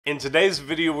In today's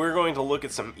video, we're going to look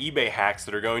at some eBay hacks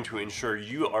that are going to ensure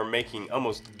you are making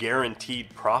almost guaranteed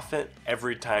profit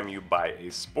every time you buy a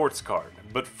sports card.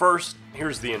 But first,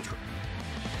 here's the intro.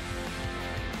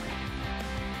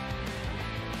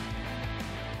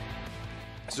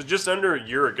 So just under a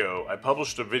year ago, I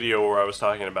published a video where I was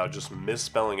talking about just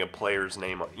misspelling a player's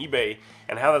name on eBay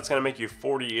and how that's going to make you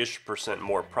 40-ish%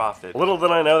 more profit. Little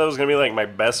did I know that was going to be like my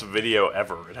best video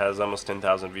ever. It has almost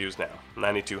 10,000 views now,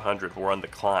 9,200. We're on the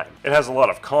climb. It has a lot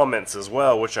of comments as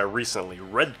well, which I recently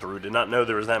read through. Did not know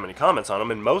there was that many comments on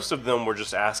them, and most of them were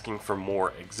just asking for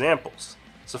more examples.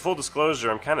 So full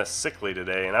disclosure, I'm kind of sickly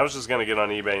today, and I was just going to get on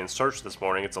eBay and search this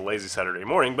morning. It's a lazy Saturday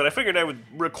morning, but I figured I would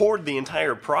record the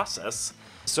entire process.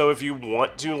 So if you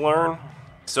want to learn,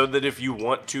 if you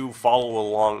want to follow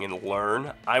along and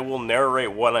learn, I will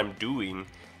narrate what I'm doing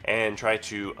and try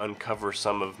to uncover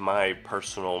some of my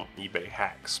personal eBay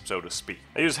hacks, so to speak.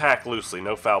 I use hack loosely,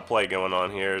 no foul play going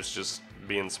on here. It's just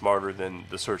being smarter than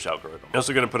the search algorithm. I'm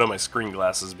also going to put on my screen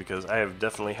glasses because I have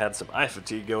definitely had some eye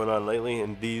fatigue going on lately,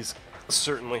 and these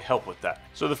certainly help with that.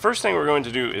 So the first thing we're going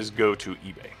to do is go to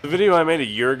eBay. The video I made a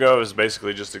year ago is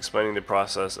basically just explaining the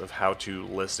process of how to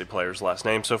list a player's last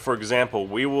name. So for example,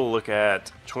 we will look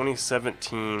at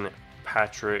 2017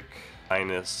 Patrick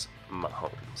minus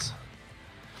Mahomes.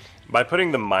 By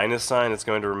putting the minus sign, it's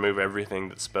going to remove everything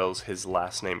that spells his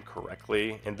last name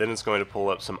correctly, and then it's going to pull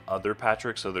up some other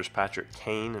Patrick. So there's Patrick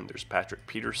Kane and there's Patrick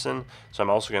Peterson. So I'm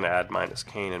also going to add minus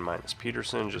Kane and minus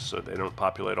Peterson just so they don't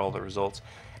populate all the results.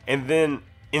 And then,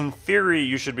 in theory,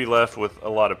 you should be left with a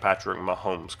lot of Patrick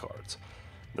Mahomes cards.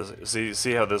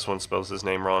 See how this one spells his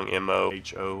name wrong?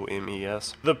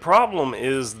 M-O-H-O-M-E-S. The problem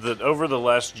is that over the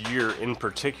last year in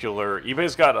particular,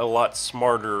 eBay's got a lot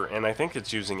smarter, and I think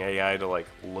it's using AI to like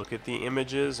look at the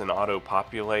images and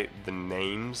auto-populate the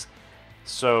names.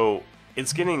 So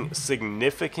it's getting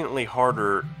significantly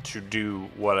harder to do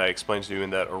what I explained to you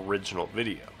in that original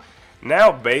video.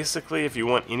 Now, basically, if you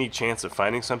want any chance of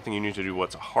finding something, you need to do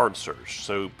what's a hard search.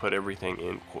 So put everything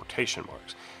in quotation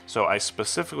marks. So I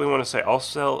specifically want to say, I'll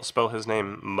spell his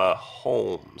name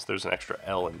Mahomes. There's an extra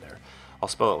L in there. I'll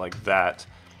spell it like that,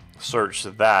 search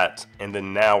that, and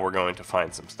then now we're going to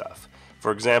find some stuff.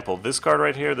 For example, this card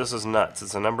right here, this is nuts.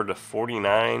 It's a number to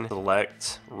 49,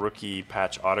 select rookie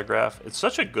patch autograph. It's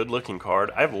such a good looking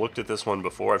card. I've looked at this one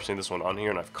before. I've seen this one on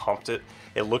here and I've comped it.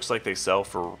 It looks like they sell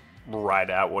for right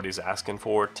at what he's asking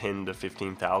for, 10 to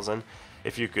 15,000.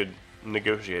 If you could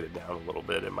negotiate it down a little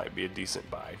bit, it might be a decent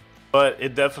buy. But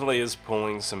it definitely is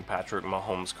pulling some Patrick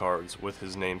Mahomes cards with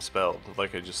his name spelled,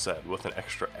 like I just said, with an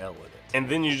extra L in it. And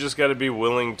then you just got to be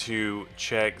willing to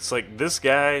check. It's like this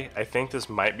guy, I think this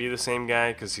might be the same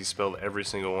guy because he spelled every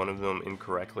single one of them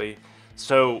incorrectly.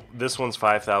 So this one's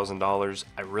 $5,000.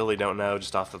 I really don't know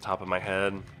just off the top of my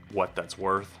head what that's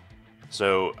worth.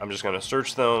 So I'm just going to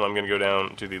search them. I'm going to go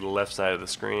down to the left side of the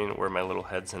screen where my little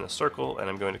head's in a circle, and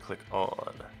I'm going to click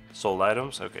on sold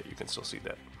items. Okay, you can still see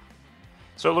that.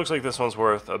 So it looks like this one's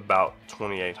worth about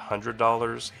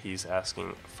 $2,800. He's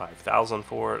asking $5,000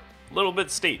 for it. A little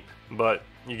bit steep, but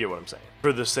you get what I'm saying.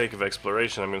 For the sake of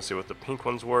exploration, I'm going to see what the pink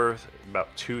one's worth.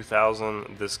 About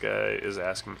 $2,000. This guy is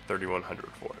asking $3,100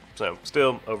 for it. So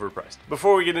still overpriced.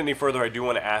 Before we get any further, I do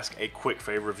want to ask a quick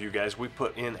favor of you guys. We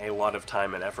put in a lot of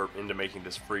time and effort into making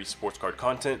this free sports card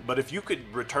content, but if you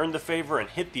could return the favor and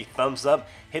hit the thumbs up,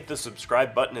 hit the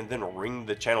subscribe button, and then ring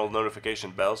the channel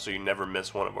notification bell so you never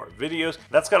miss one of our videos,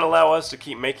 that's going to allow us to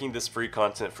keep making this free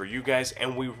content for you guys,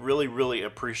 and we really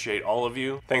appreciate all of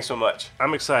you. Thanks so much.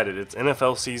 I'm excited. It's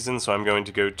NFL season, so I'm going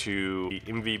to go to the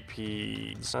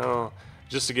MVP. So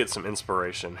just to get some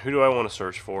inspiration, who do I want to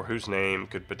search for? Whose name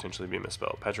could potentially be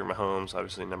misspelled? Patrick Mahomes,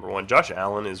 obviously number one. Josh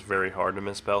Allen is very hard to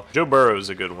misspell. Joe Burrow is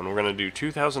a good one. We're going to do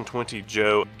 2020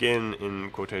 Joe, again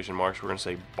in quotation marks. We're going to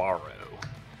say borrow,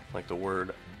 like the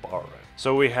word borrow.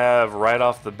 So we have right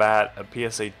off the bat a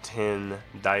PSA 10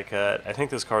 die cut. I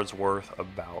think this card's worth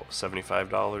about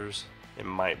 $75. It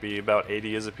might be about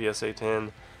 80 as a PSA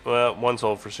 10. Well, one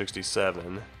sold for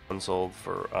 67, one sold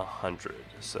for 100.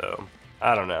 So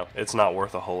I don't know. It's not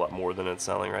worth a whole lot more than it's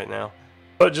selling right now.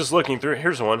 But just looking through,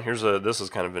 here's one. This is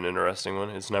kind of an interesting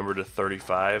one. It's numbered to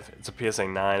 35. It's a PSA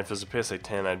 9. If it's a PSA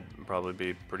 10, I'd probably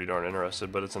be pretty darn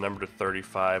interested. But it's a number to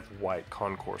 35 white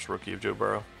concourse rookie of Joe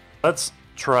Burrow. Let's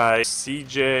try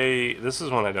CJ. This is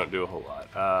one I don't do a whole lot.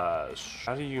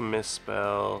 How do you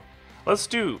misspell? Let's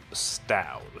do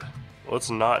Stout. Let's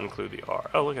not include the R.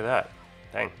 Oh, look at that.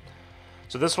 Dang.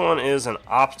 So this one is an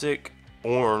optic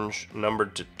orange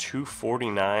numbered to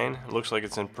 249. It looks like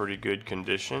it's in pretty good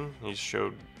condition. He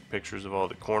showed pictures of all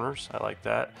the corners. I like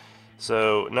that.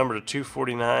 So number to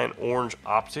 249, Orange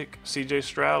Optic CJ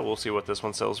Stroud. We'll see what this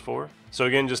one sells for. So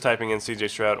again, just typing in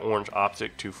CJ Stroud Orange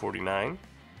Optic 249.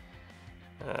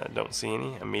 Don't see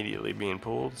any immediately being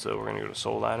pulled, so we're going to go to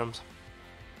sold items.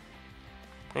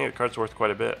 Hey, the card's worth quite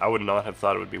a bit. I would not have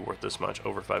thought it would be worth this much,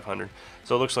 over 500.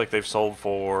 So it looks like they've sold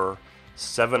for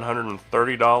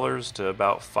 $730 to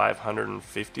about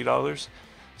 $550.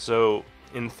 So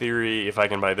in theory, if I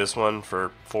can buy this one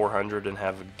for $400 and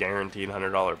have a guaranteed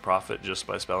 $100 profit just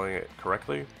by spelling it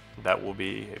correctly, that will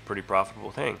be a pretty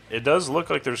profitable thing. It does look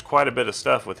like there's quite a bit of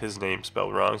stuff with his name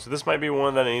spelled wrong, so this might be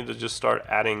one that I need to just start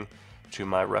adding to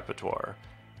my repertoire.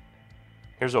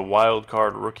 Here's a wild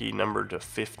card rookie numbered to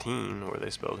 15 where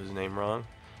they spelled his name wrong.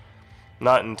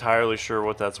 Not entirely sure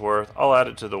what that's worth. I'll add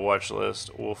it to the watch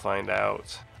list. We'll find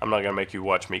out. I'm not going to make you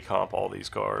watch me comp all these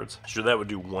cards. Sure, that would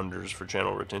do wonders for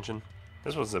channel retention.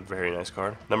 This one's a very nice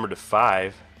card. Numbered to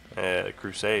 5.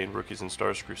 Crusade, Rookies and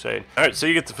Stars Crusade. Alright, so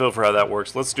you get the feel for how that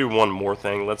works. Let's do one more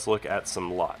thing. Let's look at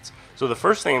some lots. So the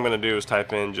first thing I'm going to do is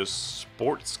type in just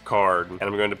sports card, and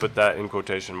I'm going to put that in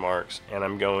quotation marks, and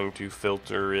I'm going to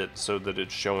filter it so that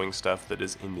it's showing stuff that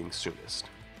is ending soonest.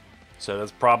 So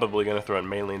that's probably going to throw it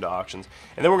mainly into auctions.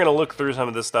 And then we're going to look through some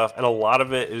of this stuff, and a lot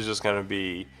of it is just going to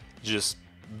be just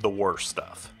the worst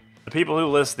stuff. The people who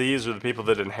list these are the people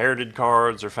that inherited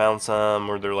cards or found some,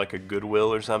 or they're like a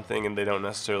Goodwill or something and they don't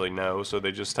necessarily know, so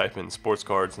they just type in sports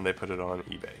cards and they put it on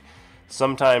eBay.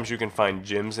 Sometimes you can find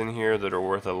gems in here that are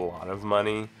worth a lot of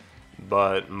money,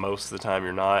 but most of the time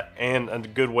you're not. And a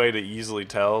good way to easily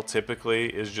tell typically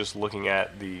is just looking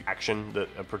at the action that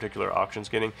a particular auction's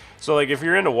getting. So like if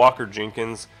you're into Walker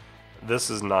Jenkins,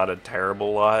 this is not a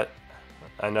terrible lot.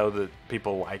 I know that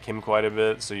people like him quite a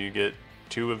bit, so you get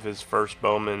 2 of his first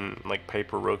Bowman like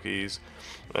paper rookies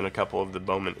and a couple of the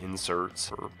Bowman inserts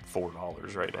for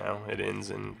 $4 right now. It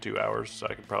ends in 2 hours, so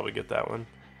I could probably get that one.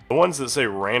 The ones that say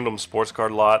random sports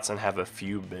card lots and have a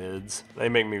few bids, they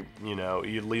make me, you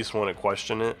at least want to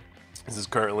question it. This is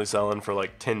currently selling for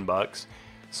like 10 bucks.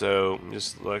 So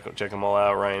just check them all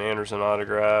out. Ryan Anderson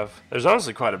autograph. There's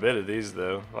honestly quite a bit of these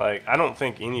though. Like I don't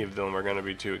think any of them are going to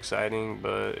be too exciting,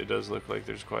 but it does look like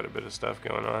there's quite a bit of stuff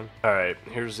going on. All right,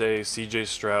 here's a CJ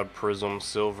Stroud Prism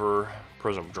Silver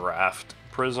Prism Draft.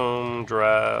 Prism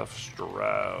Draft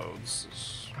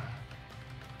Stroud's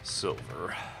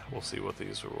Silver. We'll see what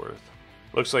these are worth.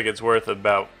 Looks like it's worth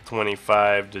about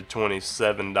 $25 to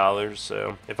 $27,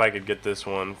 so if I could get this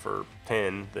one for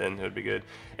 10, then it would be good.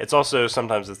 It's also,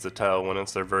 sometimes it's a tell when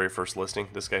it's their very first listing.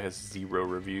 This guy has 0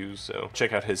 reviews, so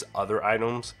check out his other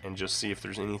items and just see if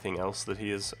there's anything else that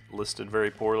he has listed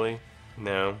very poorly.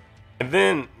 No. And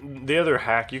then the other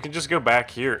hack, you can just go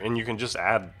back here and you can just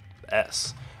add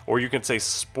S. Or you can say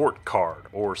sport card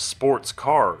or sports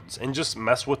cards and just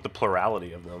mess with the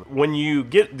plurality of them. When you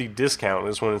get the discount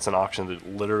is when it's an auction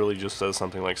that literally just says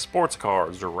something like sports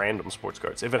cards or random sports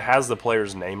cards. If it has the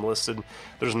player's name listed,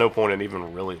 there's no point in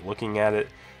even really looking at it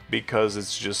because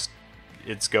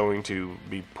it's going to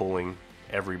be pulling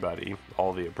everybody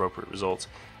all the appropriate results.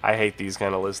 I hate these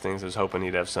kind of listings. I was hoping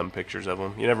he'd have some pictures of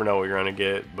them. You never know what you're going to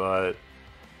get, but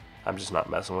I'm just not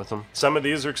messing with them. Some of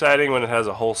these are exciting when it has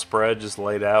a whole spread just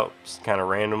laid out kind of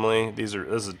randomly. This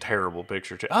is a terrible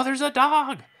picture too. Oh, there's a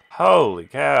dog! Holy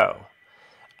cow.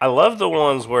 I love the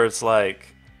ones where it's like,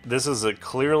 this is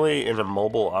clearly an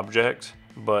immobile object,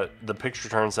 but the picture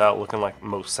turns out looking like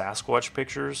most Sasquatch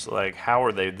pictures. Like, how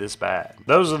are they this bad?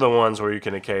 Those are the ones where you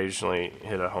can occasionally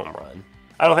hit a home run.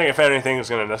 I don't think I found anything that's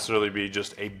going to necessarily be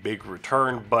just a big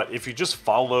return, but if you just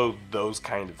follow those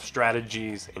kind of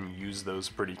strategies and use those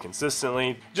pretty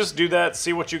consistently, just do that,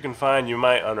 see what you can find. You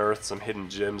might unearth some hidden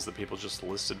gems that people just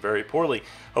listed very poorly.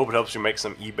 Hope it helps you make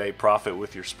some eBay profit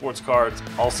with your sports cards.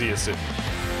 I'll see you soon.